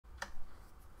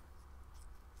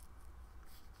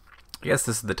I guess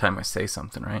this is the time I say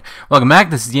something, right? Welcome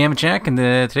back, this is Yama, and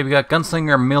today we got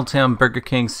Gunslinger, Middletown, Burger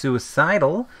King,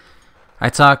 Suicidal. I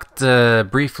talked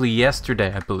briefly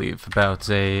yesterday, I believe, about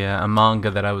a manga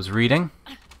that I was reading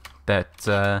that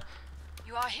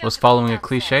was following a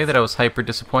cliche that I was hyper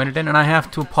disappointed in, and I have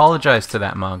to apologize to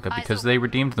that manga because they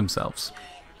redeemed themselves.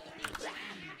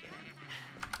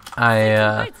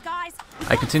 I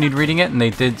continued reading it, and they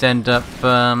did end up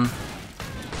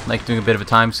like doing a bit of a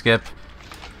time skip.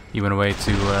 He went away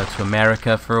to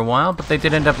America for a while, but they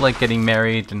did end up like getting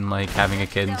married and like having a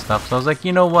kid and stuff. So I was like,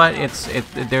 you know what?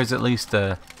 There's at least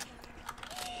a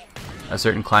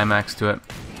certain climax to it.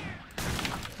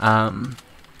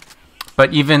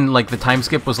 But even like the time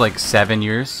skip was like 7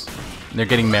 years. They're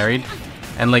getting married,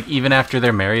 and like even after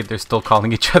they're married, they're still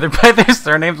calling each other by their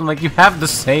surnames. I'm like, you have the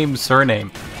same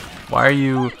surname. Why are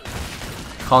you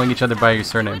calling each other by your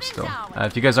surname still?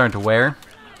 If you guys aren't aware,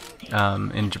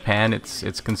 in Japan,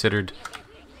 it's considered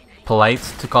polite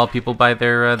to call people by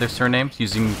their surnames.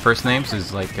 Using first names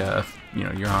is like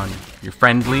you're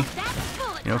friendly,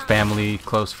 family,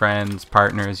 close friends,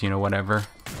 partners, whatever.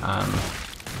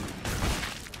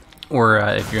 Or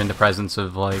if you're in the presence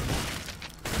of like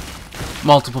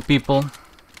multiple people,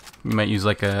 you might use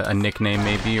like a nickname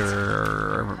maybe,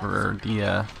 or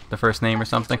the first name or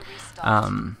something.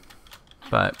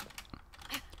 But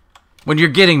when you're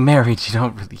getting married, you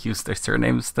don't really use their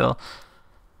surnames still.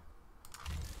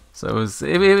 So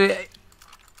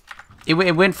it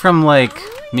went from like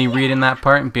me reading that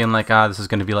part and being like, this is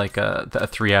gonna be like a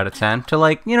 3 out of 10 to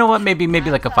like, you know what, maybe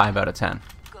like a 5 out of 10.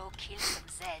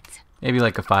 Maybe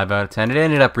like a 5 out of 10. It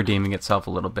ended up redeeming itself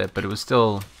a little bit, but it was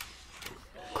still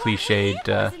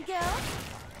cliched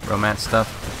romance stuff.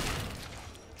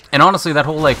 And honestly, that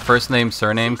whole like first name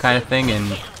surname kind of thing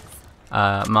in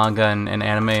manga and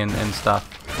anime and stuff,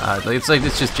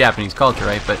 it's just Japanese culture,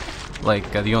 right? But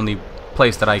like the only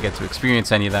place that I get to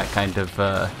experience any of that kind of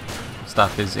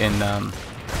stuff is in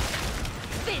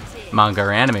manga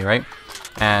or anime, right?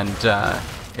 And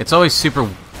it's always super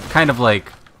kind of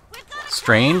like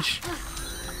strange,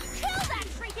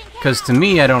 because to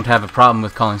me, I don't have a problem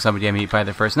with calling somebody I meet by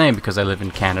their first name because I live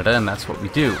in Canada and that's what we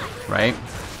do, right?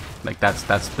 Like that's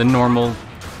the normal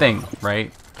thing,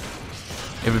 right?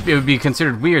 It would be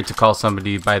considered weird to call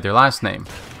somebody by their last name,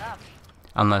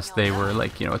 unless they were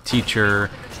like, a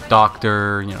teacher,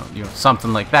 doctor,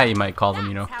 something like that. You might call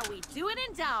them,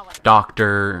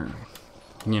 doctor,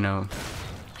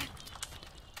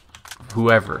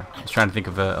 whoever. I was trying to think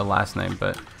of a last name,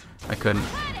 but I couldn't.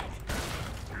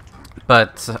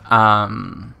 But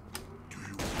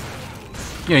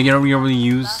you don't really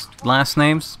use last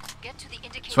names.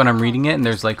 So when I'm reading it and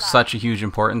there's like such a huge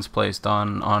importance placed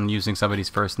on using somebody's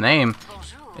first name,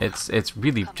 it's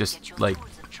really just like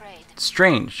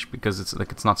strange, because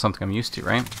it's not something I'm used to,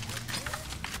 right?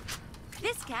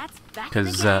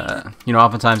 Because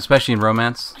oftentimes, especially in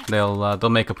romance, they'll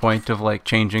make a point of like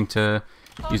changing to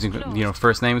using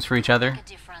first names for each other. And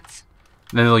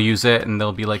then they'll use it and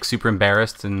they'll be like super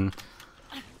embarrassed and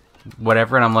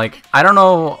whatever, and I'm like, I don't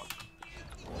know.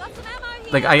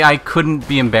 Like I couldn't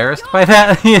be embarrassed by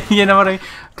that, you know what I mean?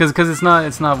 Because it's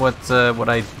not what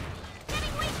I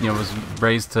was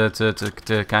raised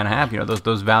to kind of have.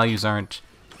 Those values aren't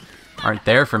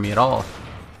there for me at all.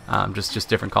 Just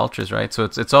different cultures, right? So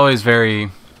it's always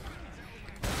very.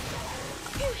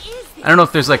 I don't know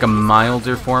if there's like a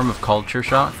milder form of culture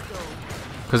shock,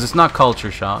 because it's not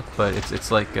culture shock, but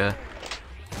it's like a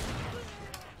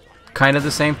kind of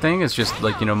the same thing. It's just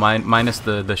like minus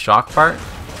the shock part.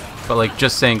 But like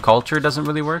just saying culture doesn't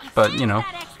really work. But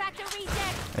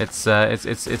it's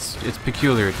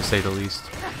peculiar to say the least.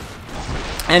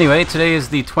 Anyway, today is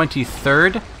the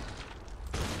 23rd.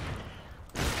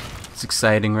 It's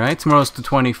exciting, right? Tomorrow's the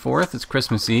 24th. It's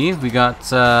Christmas Eve. We got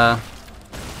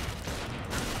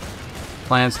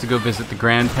plans to go visit the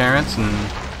grandparents and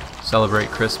celebrate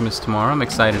Christmas tomorrow. I'm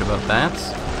excited about that.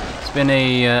 It's been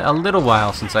a little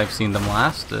while since I've seen them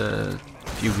last. A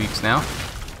few weeks now.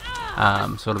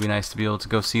 So it'll be nice to be able to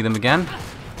go see them again.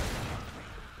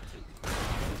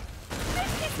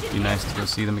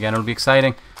 It'll be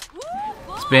exciting.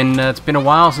 It's been a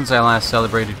while since I last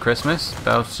celebrated Christmas.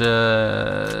 About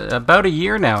a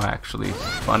year now, actually.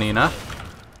 Funny enough,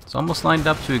 it's almost lined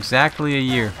up to exactly a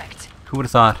year. Who would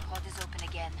have thought?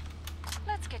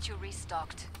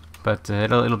 But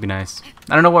it'll be nice.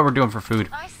 I don't know what we're doing for food.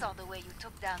 I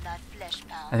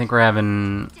think we're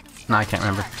having. No, I can't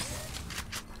remember.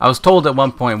 I was told at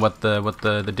one point what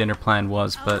the dinner plan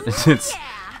was, but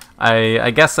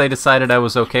I guess I decided I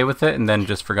was okay with it and then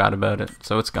just forgot about it,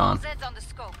 so it's gone.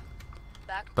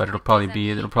 But it'll probably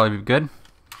be good.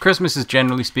 Christmas is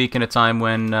generally speaking a time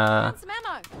when,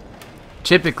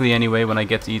 typically anyway, when I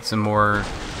get to eat some more,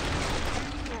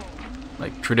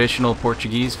 like, traditional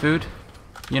Portuguese food,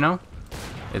 you know?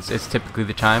 It's typically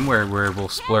the time where we'll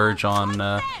splurge on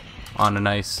a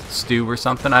nice stew or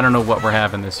something. I don't know what we're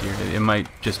having this year. It might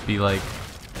just be, like,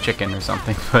 chicken or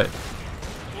something, but,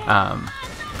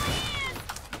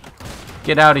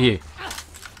 get out of here.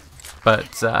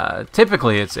 But,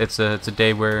 typically it's a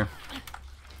day where,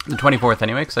 the 24th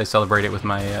anyway, because I celebrate it with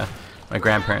my my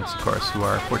grandparents, of course, who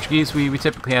are Portuguese. We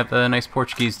typically have a nice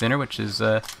Portuguese dinner, which is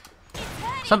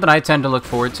something I tend to look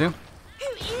forward to.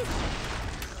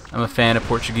 I'm a fan of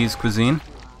Portuguese cuisine,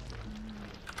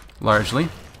 largely.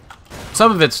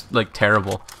 Some of it's like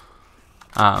terrible.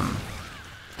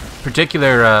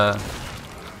 Particular,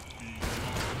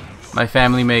 my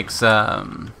family makes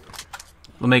will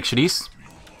make chorizo,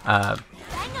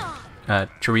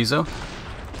 chorizo,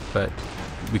 but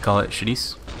we call it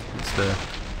chorizo. It's the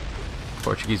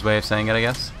Portuguese way of saying it, I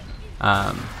guess.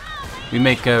 We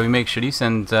make chorizo,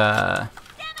 and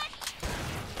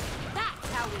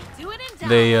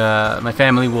my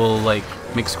family will like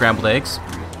make scrambled eggs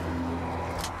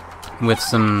with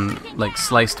some like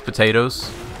sliced potatoes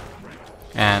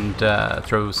and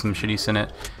throw some chorizo in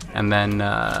it, and then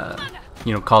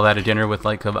you know, call that a dinner with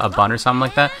like a bun or something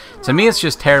like that. To me, it's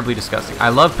just terribly disgusting. I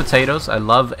love potatoes, I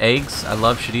love eggs, I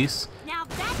love chorizo.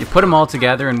 You put them all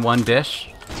together in one dish,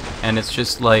 and it's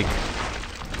just like,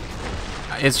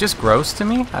 it's just gross to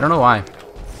me. I don't know why.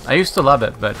 I used to love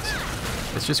it, but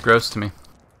it's just gross to me.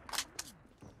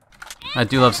 I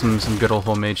do love some good old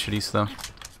homemade chorizo though.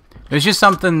 It's just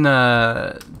something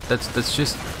that's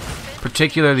just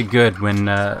particularly good when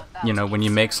you know, when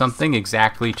you make something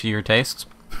exactly to your tastes.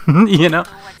 You know?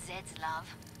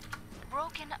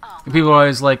 People are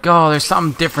always like, oh, there's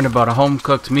something different about a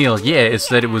home-cooked meal. Yeah, it's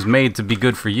that it was made to be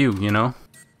good for you, you know?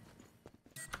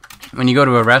 When you go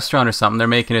to a restaurant or something, they're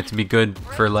making it to be good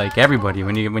for, like, everybody.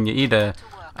 When you eat a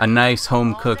nice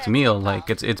home-cooked meal,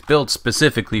 like, it's built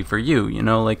specifically for you, you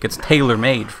know? Like, it's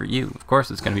tailor-made for you. Of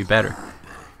course it's gonna be better.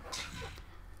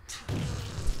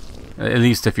 At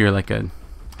least if you're, like, at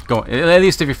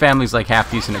least if your family's, like, half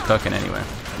decent at cooking anyway.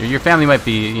 Your family might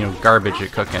be, you know, garbage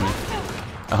at cooking.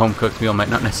 A home-cooked meal might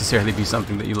not necessarily be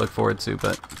something that you look forward to,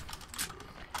 but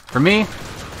for me,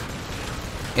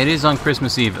 it is on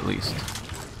Christmas Eve at least.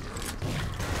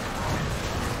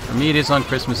 For me, it is on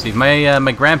Christmas Eve.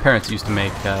 My grandparents used to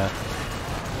make the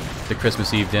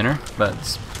Christmas Eve dinner,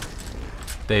 but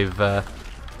they've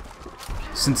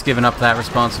since given up that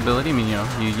responsibility. I mean, you know,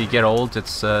 you get old,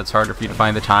 it's harder for you to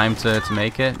find the time to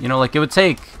make it. You know, like, it would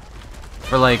take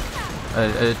for like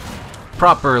a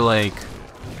proper, like,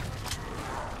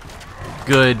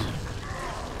 good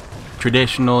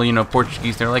traditional, you know,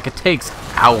 Portuguese dinner, like, it takes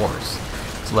hours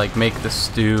to like make the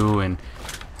stew and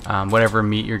whatever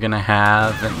meat you're gonna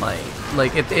have, and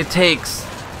like it takes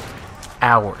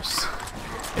hours.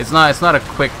 It's not a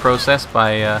quick process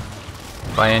by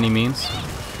any means,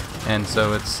 and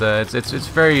so it's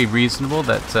very reasonable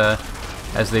that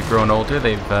as they've grown older,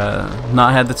 they've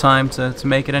not had the time to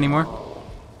make it anymore.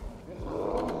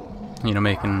 You know,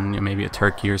 making, you know, maybe a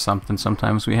turkey or something.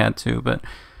 Sometimes we had to, but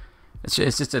it's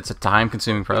a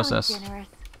time-consuming process.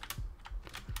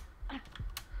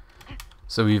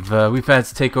 So we've had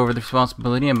to take over the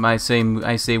responsibility, and I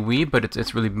say we, but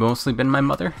it's really mostly been my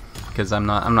mother, because I'm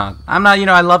not, you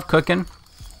know, I love cooking,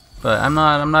 but I'm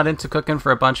not into cooking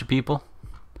for a bunch of people.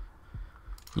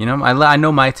 You know, I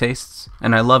know my tastes,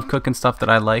 and I love cooking stuff that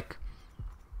I like.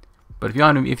 But if you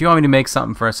want me to make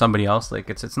something for somebody else,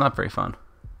 like, it's not very fun.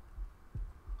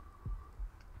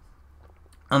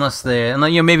 Unless you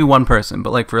know, maybe one person,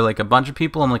 but like for like a bunch of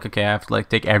people, I'm like, okay, I have to like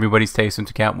take everybody's taste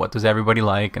into account. What does everybody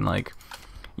like? And like,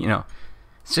 you know,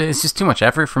 it's just too much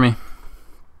effort for me.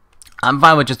 I'm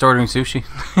fine with just ordering sushi.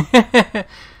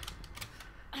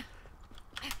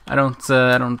 I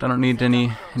don't need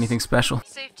anything special.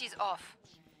 Safety's off.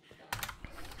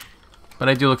 But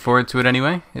I do look forward to it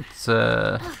anyway. It's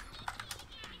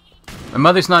my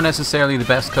mother's not necessarily the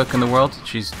best cook in the world.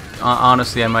 She's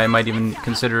honestly, I might even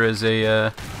consider her as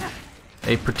a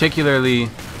particularly,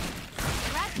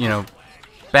 you know,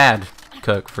 bad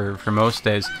cook for most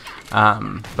days.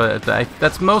 But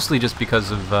that's mostly just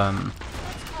because of like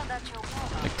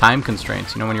time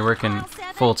constraints. You know, when you're working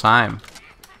full time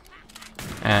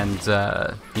and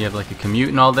you have like a commute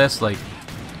and all this, like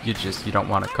you don't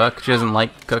want to cook. She doesn't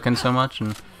like cooking so much,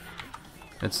 and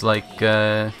it's like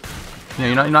you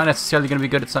know, you're not necessarily going to be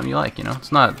good at something you like. You know,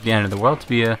 it's not the end of the world to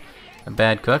be a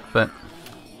bad cook, but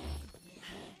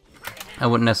I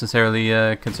wouldn't necessarily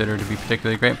consider her to be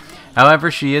particularly great. However,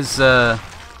 she is, you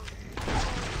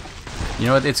You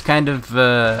know, it's kind of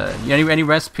any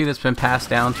recipe that's been passed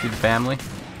down through the family.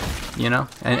 You know,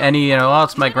 and any oh,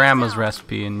 it's my grandma's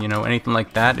recipe, and anything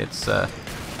like that. It's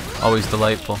always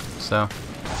delightful. So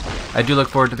I do look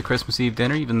forward to the Christmas Eve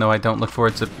dinner, even though I don't look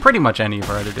forward to pretty much any of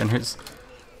our other dinners.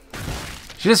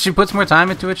 She puts more time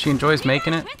into it. She enjoys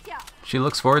making it. She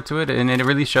looks forward to it, and it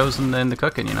really shows in the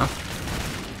cooking.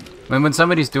 When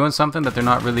somebody's doing something that they're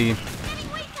not really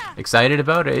excited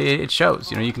about, it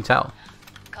shows. You can tell.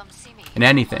 In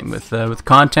anything, with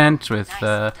content, with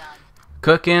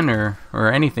cooking,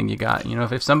 or anything you got.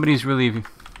 If somebody's really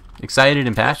excited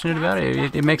and passionate about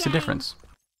it, it makes a difference.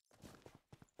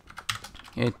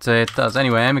 It does.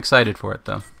 Anyway, I'm excited for it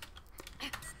though.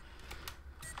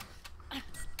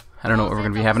 I don't know what we're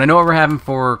going to be having. I know what we're having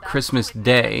for Christmas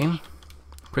Day.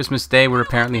 Christmas Day, we're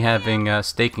apparently having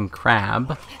steak and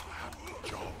crab.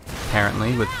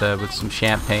 Apparently, with some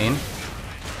champagne.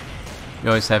 We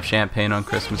always have champagne on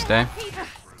Christmas Day.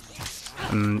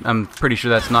 I'm pretty sure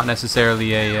that's not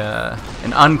necessarily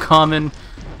an uncommon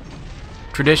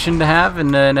tradition to have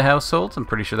in a household. I'm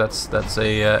pretty sure that's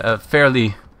a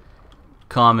fairly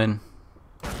common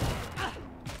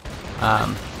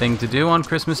thing to do on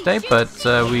Christmas Day, but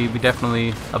we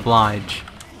definitely oblige.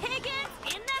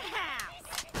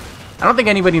 I don't think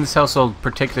anybody in this household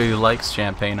particularly likes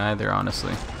champagne either,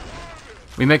 honestly.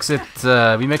 We mix it with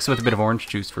a bit of orange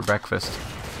juice for breakfast.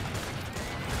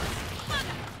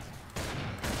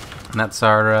 And that's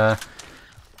our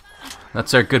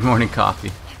good morning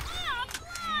coffee.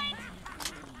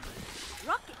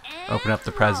 Open up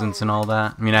the presents and all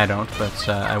that. I mean, I don't, but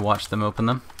I watch them open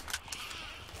them.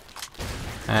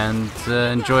 And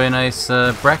enjoy a nice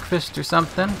breakfast or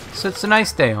something. So it's a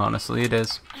nice day, honestly, it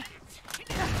is.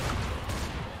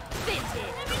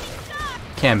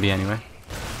 Can be, anyway.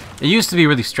 It used to be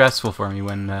really stressful for me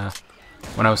when I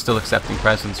was still accepting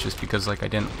presents, just because I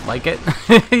didn't like it,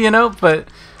 But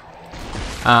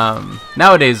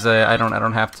nowadays I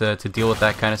don't have to deal with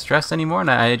that kind of stress anymore,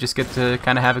 and I just get to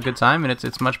kind of have a good time, and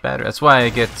it's much better. That's why I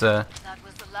get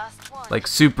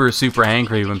super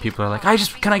angry when people are like,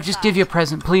 can I just give you a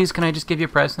present, please? Can I just give you a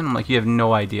present? I'm like, you have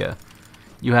no idea.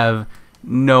 You have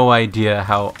no idea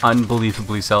how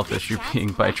unbelievably selfish you're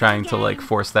being by trying to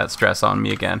force that stress on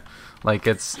me again.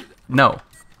 It's no.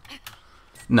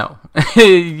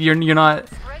 you're not.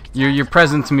 Your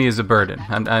present to me is a burden.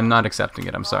 I'm not accepting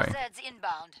it. I'm sorry.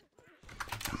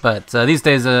 But these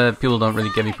days, people don't really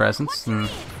give me presents, and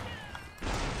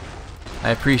I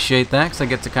appreciate that because I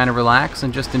get to kind of relax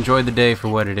and just enjoy the day for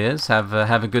what it is. Have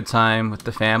a good time with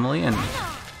the family and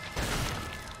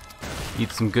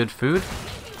eat some good food.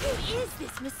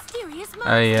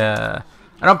 I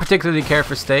don't particularly care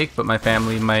for steak, but my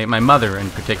family, my mother in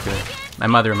particular, my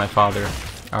mother and my father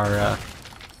are,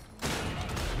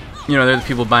 they're the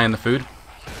people buying the food,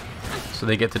 so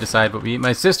they get to decide what we eat.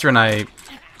 My sister and I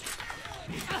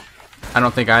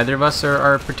don't think either of us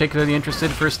are particularly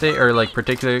interested for steak, or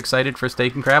particularly excited for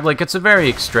steak and crab. It's a very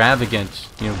extravagant,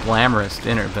 glamorous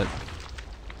dinner, but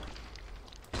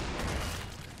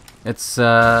it's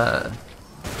not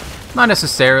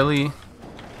necessarily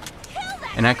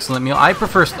an excellent meal. I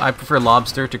prefer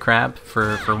lobster to crab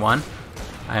for one.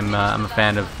 I'm a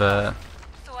fan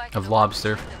of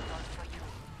lobster.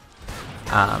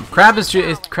 Crab is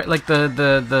just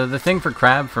the thing for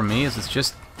crab for me is it's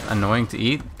just annoying to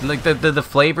eat. The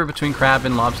flavor between crab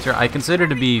and lobster I consider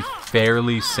to be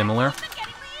fairly similar.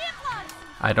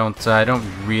 I don't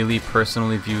really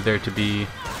personally view there to be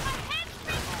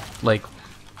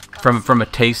from a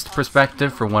taste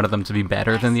perspective for one of them to be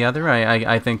better than the other.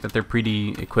 I think that they're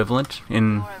pretty equivalent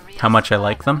in how much I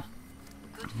like them.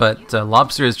 But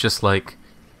lobster is just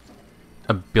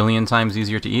a billion times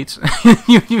easier to eat.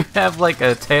 you have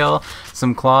a tail,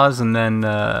 some claws, and then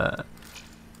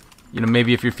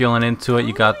maybe if you're feeling into it,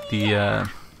 you got the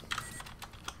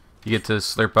you get to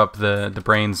slurp up the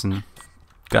brains and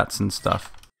guts and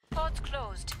stuff. I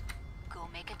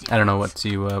don't know what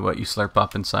you slurp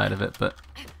up inside of it, but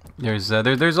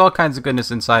there's all kinds of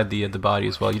goodness inside the body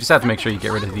as well. You just have to make sure you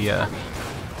get rid of the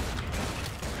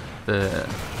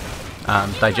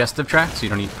digestive tract, so you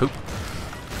don't eat poop.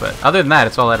 But other than that,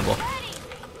 it's all edible.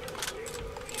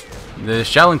 The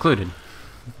shell included.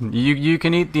 You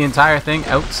can eat the entire thing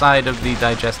outside of the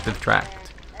digestive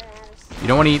tract. You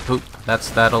don't want to eat poop.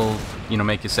 That'll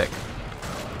make you sick.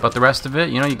 But the rest of it,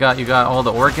 you got all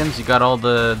the organs, you got all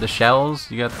the shells,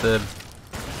 you got the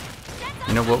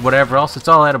whatever else. It's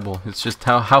all edible. It's just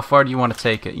how far do you want to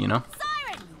take it,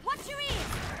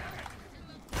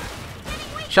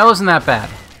 Shell isn't that bad,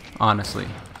 honestly.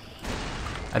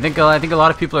 I think a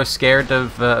lot of people are scared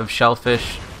of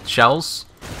shellfish shells.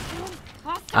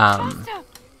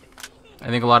 I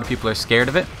think a lot of people are scared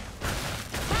of it,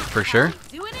 for sure.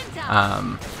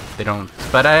 They don't,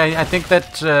 but I think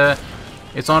that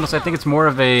it's honest. I think it's more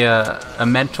of a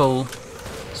mental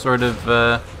sort of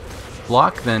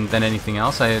block than anything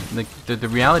else. Like the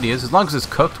reality is, as long as it's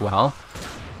cooked well,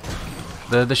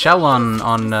 the shell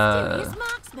on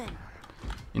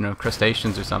you know,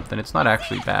 crustaceans or something, it's not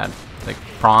actually bad. Like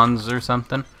prawns or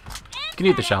something, you can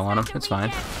eat the shell on them. It's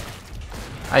fine.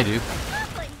 I do.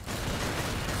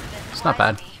 It's not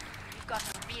bad.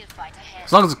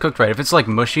 As long as it's cooked right. If it's like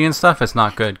mushy and stuff, it's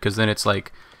not good, because then it's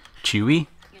like chewy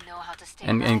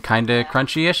and kind of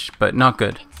crunchy-ish, but not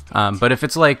good. But if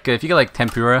it's like, if you get like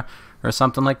tempura or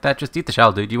something like that, just eat the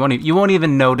shell, dude. You won't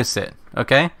even notice it.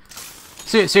 Okay?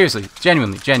 Seriously,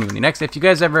 genuinely. Next, if you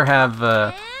guys ever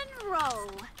have,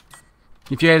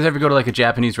 if you guys ever go to like a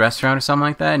Japanese restaurant or something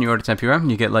like that, and you order tempura,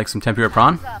 and you get like some tempura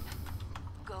prawn,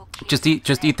 just eat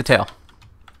the tail.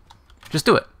 Just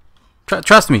do it.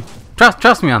 Trust me.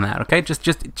 Trust me on that, okay? Just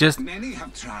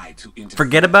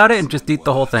forget about it and just eat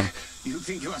the whole thing.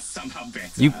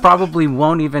 You probably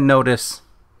won't even notice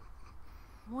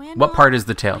what part is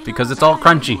the tail, because it's all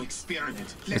crunchy.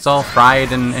 It's all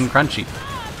fried and crunchy.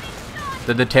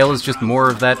 The tail is just more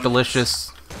of that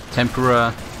delicious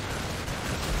tempura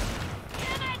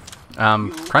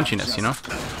crunchiness, you know?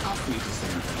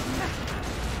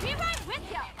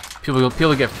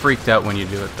 People get freaked out when you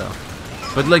do it, though.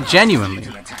 But like genuinely,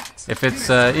 if it's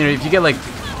you know, if you get like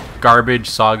garbage,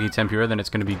 soggy tempura, then it's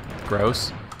gonna be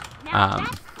gross.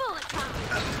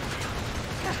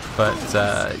 But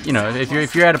you know,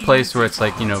 if you're at a place where it's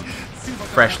like, you know,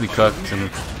 freshly cooked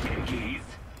and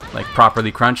like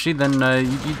properly crunchy, then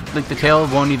like the tail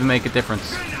won't even make a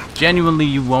difference. Genuinely,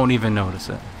 you won't even notice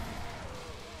it.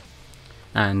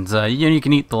 And you know, you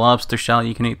can eat the lobster shell,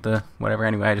 you can eat the whatever.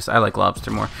 Anyway, I like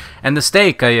lobster more. And the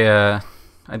steak,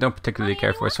 I don't particularly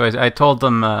care for. So I told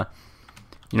them,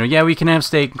 you know, yeah, we can have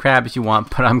steak and crab if you want,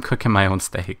 but I'm cooking my own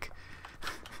steak.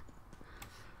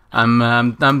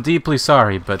 I'm deeply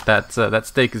sorry, but that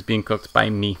steak is being cooked by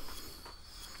me.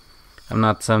 I'm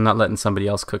not letting somebody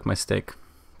else cook my steak.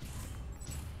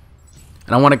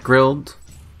 And I want it grilled.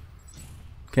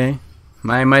 Okay,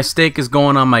 my steak is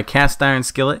going on my cast iron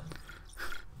skillet.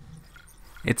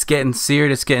 It's getting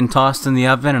seared. It's getting tossed in the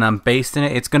oven, and I'm basting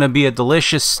it. It's gonna be a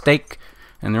delicious steak.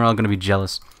 And they're all going to be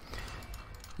jealous.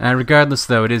 Regardless,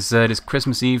 though, it is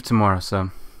Christmas Eve tomorrow, so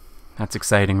that's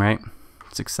exciting, right?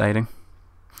 It's exciting.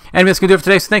 Anyway, that's going to do it for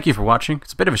today, so thank you for watching.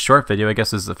 It's a bit of a short video, I guess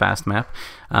this is a fast map,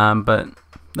 but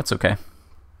that's okay.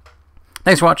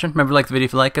 Thanks for watching. Remember to like the video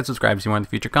if you like it, subscribe if you want in the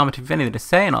future, comment if you have anything to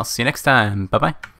say, and I'll see you next time. Bye-bye.